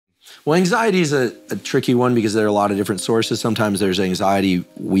Well, anxiety is a tricky one because there are a lot of different sources. Sometimes there's anxiety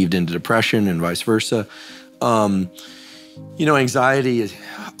weaved into depression and vice versa. You know, anxiety is,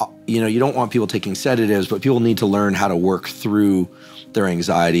 you know, you don't want people taking sedatives, but people need to learn how to work through their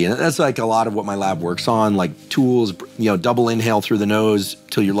anxiety. And that's like a lot of what my lab works on, like tools, you know, double inhale through the nose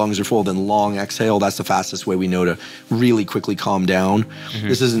till your lungs are full, then long exhale. That's the fastest way we know to really quickly calm down.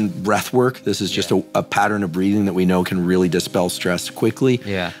 This isn't breath work. This is just a pattern of breathing that we know can really dispel stress quickly.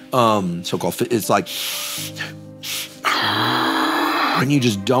 So-called, it's like, and you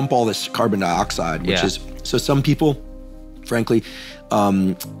just dump all this carbon dioxide, which is, so some people, frankly,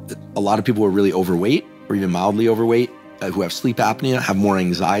 a lot of people who are really overweight or even mildly overweight who have sleep apnea have more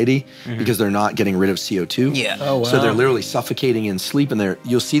anxiety because they're not getting rid of CO2. Oh, wow. So they're literally suffocating in sleep, and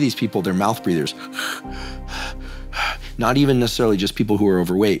you'll see these people, they're mouth breathers. Not even necessarily just people who are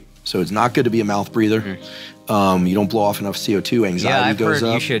overweight. So it's not good to be a mouth breather. You don't blow off enough CO2, anxiety goes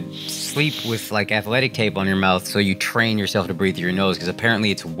up. You should sleep with like athletic tape on your mouth so you train yourself to breathe through your nose, because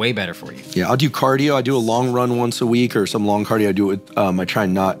apparently it's way better for you. Yeah, I'll do cardio. I do a long run once a week or some long cardio. I do it, I try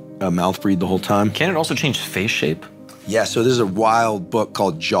and not mouth breathe the whole time. Can it also change face shape? Yeah, so there's a wild book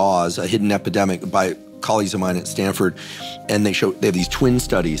called Jaws, A Hidden Epidemic by colleagues of mine at Stanford, and they have these twin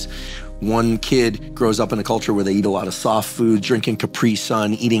studies. One kid grows up in a culture where they eat a lot of soft food, drinking Capri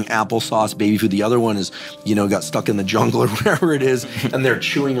Sun, eating applesauce, baby food. The other one is, you know, got stuck in the jungle or wherever it is, and they're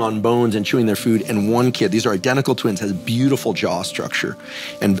chewing on bones and chewing their food. And one kid, these are identical twins, has beautiful jaw structure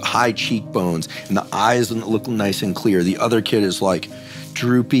and high cheekbones, and the eyes look nice and clear. The other kid is like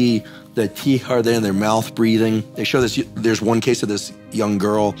droopy, the teeth are there in their mouth breathing. They show this, there's one case of this young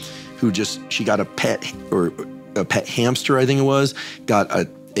girl who she got a pet hamster, I think it was, got a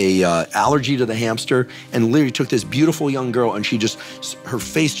allergy to the hamster, and literally took this beautiful young girl, and her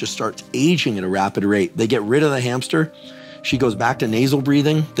face just starts aging at a rapid rate. They get rid of the hamster. She goes back to nasal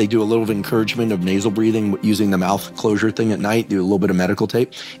breathing. They do a little encouragement of nasal breathing using the mouth closure thing at night, do a little bit of medical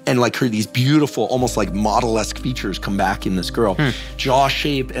tape. And like these beautiful, almost like model-esque features come back in this girl. Jaw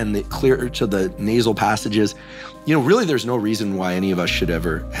shape and the clear to the nasal passages. You know, really there's no reason why any of us should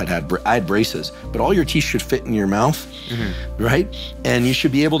ever I had braces, but all your teeth should fit in your mouth, right? And you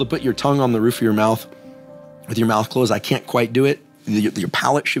should be able to put your tongue on the roof of your mouth with your mouth closed. I can't quite do it. Your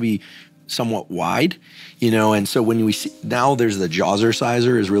palate should be somewhat wide, you know, and so when we see, now there's the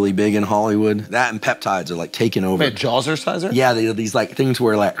Jawzerciser is really big in Hollywood. That and peptides are like taking over. Wait, Jawzerciser? Yeah, they have these like things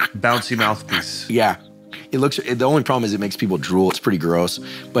where like. Bouncy mouthpiece. Yeah. The only problem is it makes people drool. It's pretty gross.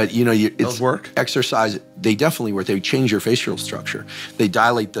 But you know, Those work? Exercise, they definitely work. They change your facial structure. They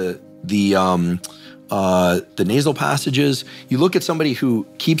dilate the nasal passages. You look at somebody who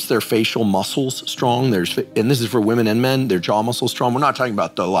keeps their facial muscles strong. And this is for women and men, their jaw muscles strong. We're not talking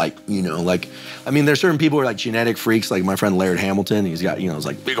about the I mean, there's certain people who are like genetic freaks, like my friend Laird Hamilton. He's got, you know, it's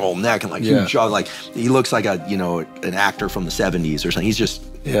like big old neck and like huge jaw. Like he looks like an actor from the 70s or something. He's just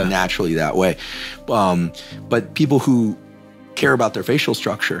naturally that way. But people who care about their facial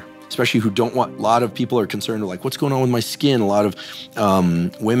structure, especially who don't want, a lot of people are concerned with like, what's going on with my skin? A lot of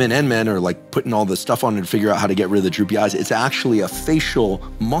women and men are like putting all this stuff on to figure out how to get rid of the droopy eyes. It's actually a facial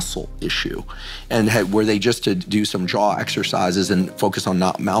muscle issue. And were they just to do some jaw exercises and focus on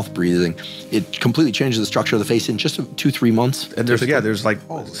not mouth breathing, it completely changes the structure of the face in just 2-3 months. And there's like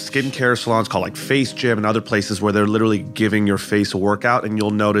skincare salons called like Face Gym and other places where they're literally giving your face a workout, and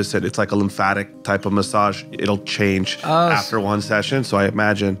you'll notice that it's like a lymphatic type of massage. It'll change after one session. So I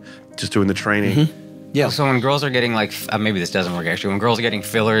imagine just doing the training. Yeah. So when girls are getting like, maybe this doesn't work actually, when girls are getting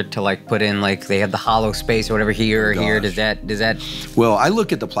filler to like put in like, they have the hollow space or whatever here or here, does that? Well, I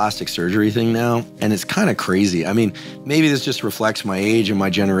look at the plastic surgery thing now, and it's kind of crazy. I mean, maybe this just reflects my age and my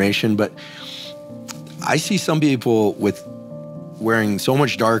generation, but I see some people with wearing so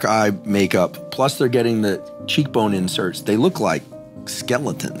much dark eye makeup, plus they're getting the cheekbone inserts. They look like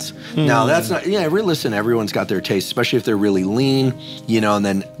skeletons. Now that's not, listen, everyone's got their taste, especially if they're really lean, you know,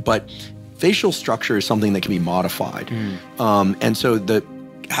 but facial structure is something that can be modified. And so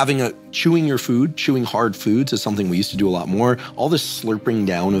chewing your food, chewing hard foods is something we used to do a lot more. All this slurping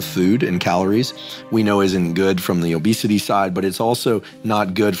down of food and calories we know isn't good from the obesity side, but it's also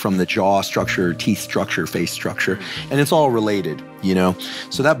not good from the jaw structure, teeth structure, face structure, and it's all related, you know?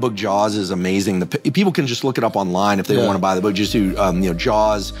 So that book, Jaws, is amazing. People can just look it up online if they want to buy the book. Just do,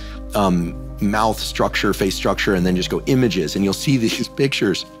 Jaws, mouth structure, face structure, and then just go images, and you'll see these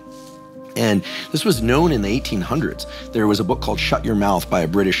pictures. And this was known in the 1800s. There was a book called Shut Your Mouth by a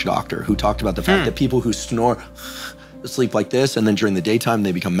British doctor who talked about the fact that people who snore, sleep like this, and then during the daytime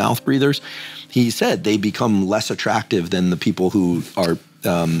they become mouth breathers. He said they become less attractive than the people who are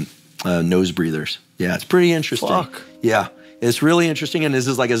nose breathers. Yeah, it's pretty interesting. Fuck. Yeah. It's really interesting, and this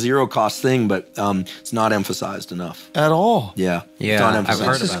is like a zero-cost thing, but it's not emphasized enough. At all. Yeah. Yeah, It's not I've emphasized.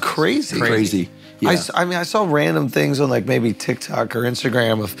 heard This is about this. crazy. Crazy. Yeah. I mean, I saw random things on like maybe TikTok or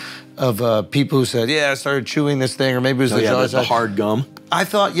Instagram of people who said, yeah, I started chewing this thing, or maybe it was the jaws. The hard gum. I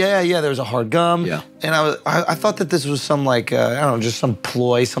thought, yeah, there was a hard gum. Yeah. And I thought that this was some like, I don't know, just some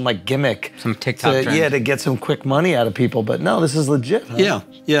ploy, some like gimmick. Some TikTok trend. Yeah, to get some quick money out of people. But no, this is legit. Huh? Yeah,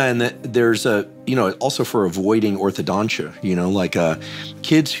 yeah, and there's a, also for avoiding orthodontia, like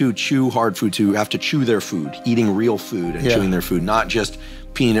kids who chew hard foods, who have to chew their food, eating real food and chewing their food, not just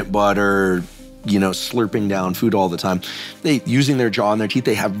peanut butter, slurping down food all the time. They using their jaw and their teeth,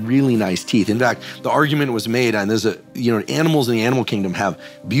 they have really nice teeth. In fact, the argument was made, and there's animals in the animal kingdom have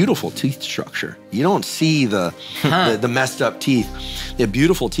beautiful teeth structure. You don't see the messed up teeth. They have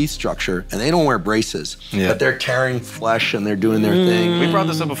beautiful teeth structure, and they don't wear braces. Yeah. But they're tearing flesh and they're doing their thing. We brought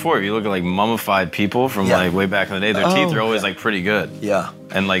this up before. If you look at like mummified people from like way back in the day, their teeth are always like pretty good. Yeah.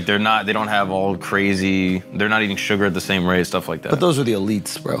 And like they don't have all crazy, they're not eating sugar at the same rate, stuff like that. But those are the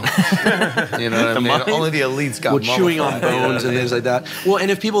elites, bro. You know what I mean? mummies? Only the elites got Chewing on mummified. bones and things like that. Well,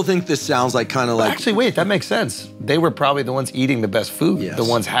 and if people think this sounds like kind of like Actually, wait, that makes sense. They were probably the ones eating the best food, Yes. the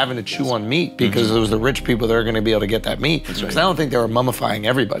ones having to chew on meat, because it was the rich people that are going to be able to get that meat. Because I don't think they were mummifying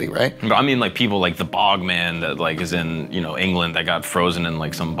everybody, right? But I mean like people like the bog man that like is in, England that got frozen in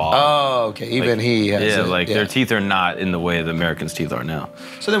like some bog. Oh, okay. Even he has Their teeth are not in the way the Americans' teeth are now.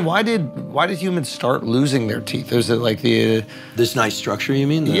 So then why did humans start losing their teeth? Is it like this nice structure, you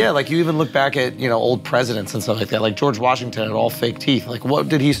mean? yeah, like you even look back at, old presidents and stuff like that. Like George Washington had all fake teeth. Like what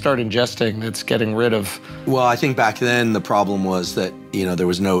did he start ingesting that's getting rid of? Well, I think back then the problem was that, there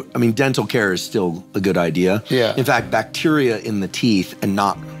was dental care is still a good idea. Yeah. In fact, bacteria in the teeth and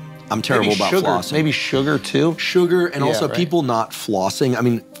not, I'm terrible Maybe about sugar, flossing. maybe sugar too? Sugar and Yeah, also right. people not flossing.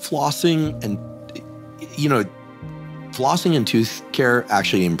 Flossing and, flossing and tooth care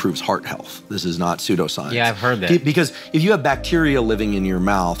actually improves heart health. This is not pseudoscience. Yeah, I've heard that. Because if you have bacteria living in your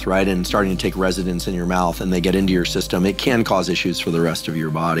mouth, right, and starting to take residence in your mouth and they get into your system, it can cause issues for the rest of your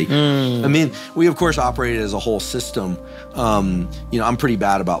body. We of course operated as a whole system. I'm pretty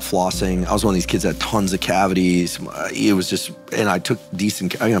bad about flossing. I was one of these kids that had tons of cavities. It was just, and I took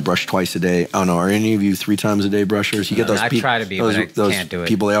I brush twice a day. I don't know, are any of you 3 times a day brushers? You get those I try to be, but I can't do it.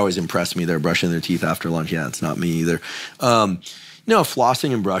 People, they always impress me. They're brushing their teeth after lunch. Yeah, it's not me either.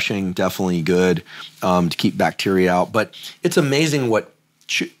 Flossing and brushing, definitely good to keep bacteria out. But it's amazing what,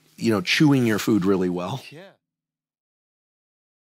 chewing your food really well. Yeah.